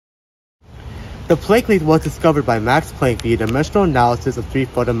The Planck Length was discovered by Max Planck via dimensional analysis of three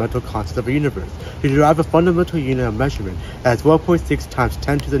fundamental constants of our universe to derive a fundamental unit of measurement as 1.6 times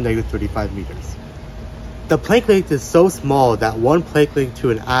 10 to the negative 35 meters. The Planck Length is so small that one Planck length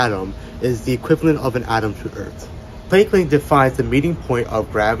to an atom is the equivalent of an atom to Earth. Planck length defines the meeting point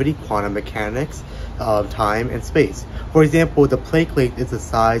of gravity, quantum mechanics, time, and space. For example, the Planck length is the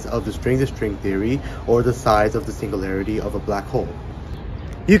size of the string-to-string theory or the size of the singularity of a black hole.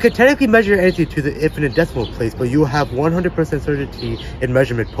 You can technically measure anything to the infinite decimal place, but you will have 100% certainty in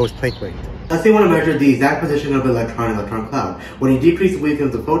measurement post-Planck length. Let's say you want to measure the exact position of an electron in an electron cloud. When you decrease the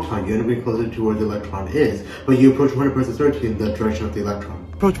wavelength of the photon, you end up getting closer to where the electron is, but you approach 100% certainty in the direction of the electron.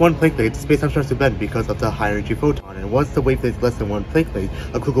 Approach one Planck length, space-time starts to bend because of the high energy photon, and once the wavelength is less than one Planck length,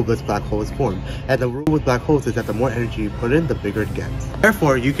 a Kugelblitz black hole is formed. And the rule with black holes is that the more energy you put in, the bigger it gets.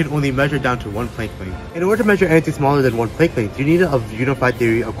 Therefore, you can only measure down to one Planck length. In order to measure anything smaller than one Planck length, you need a unified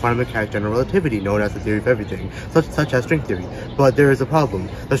theory of quantum mechanics general relativity, known as the theory of everything, such as string theory. But there is a problem.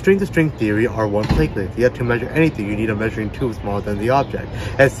 The string-to-string theory are one Planck length, yet to measure anything, you need a measuring tube smaller than the object.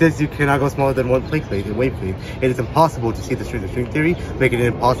 And since you cannot go smaller than one Planck length in wavelength, it is impossible to see the string-to-string theory, making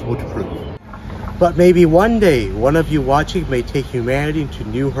it impossible to prove. But maybe one day, one of you watching may take humanity into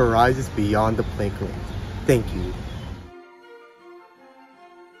new horizons beyond the Planck length. Thank you.